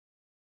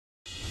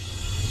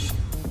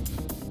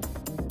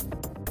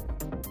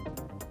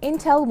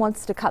Intel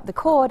wants to cut the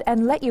cord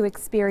and let you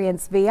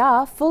experience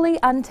VR fully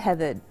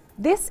untethered.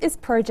 This is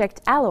Project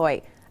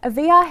Alloy, a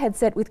VR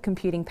headset with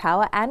computing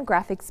power and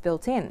graphics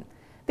built in.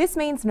 This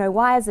means no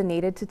wires are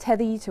needed to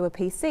tether you to a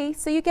PC,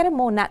 so you get a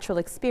more natural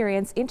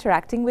experience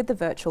interacting with the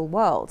virtual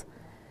world.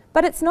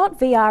 But it's not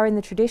VR in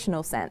the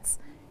traditional sense.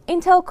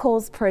 Intel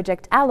calls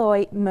Project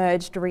Alloy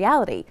merged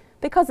reality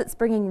because it's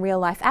bringing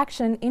real-life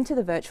action into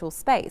the virtual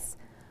space.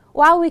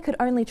 While we could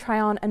only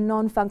try on a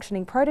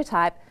non-functioning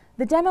prototype,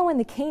 the demo in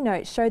the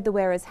keynote showed the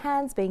wearer's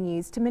hands being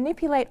used to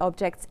manipulate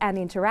objects and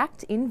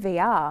interact in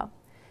VR.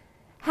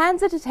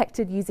 Hands are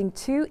detected using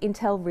two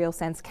Intel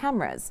RealSense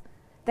cameras.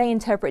 They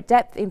interpret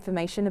depth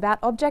information about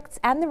objects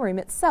and the room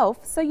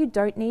itself, so you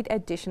don't need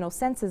additional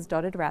sensors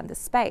dotted around the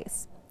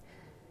space.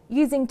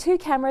 Using two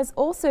cameras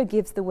also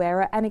gives the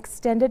wearer an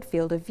extended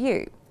field of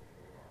view.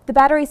 The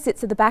battery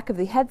sits at the back of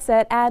the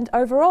headset, and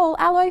overall,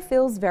 Alloy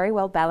feels very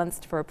well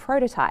balanced for a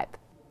prototype.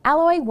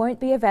 Alloy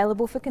won't be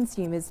available for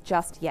consumers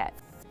just yet.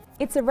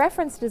 It's a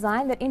reference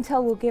design that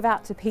Intel will give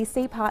out to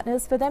PC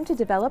partners for them to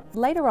develop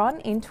later on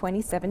in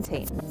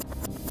 2017.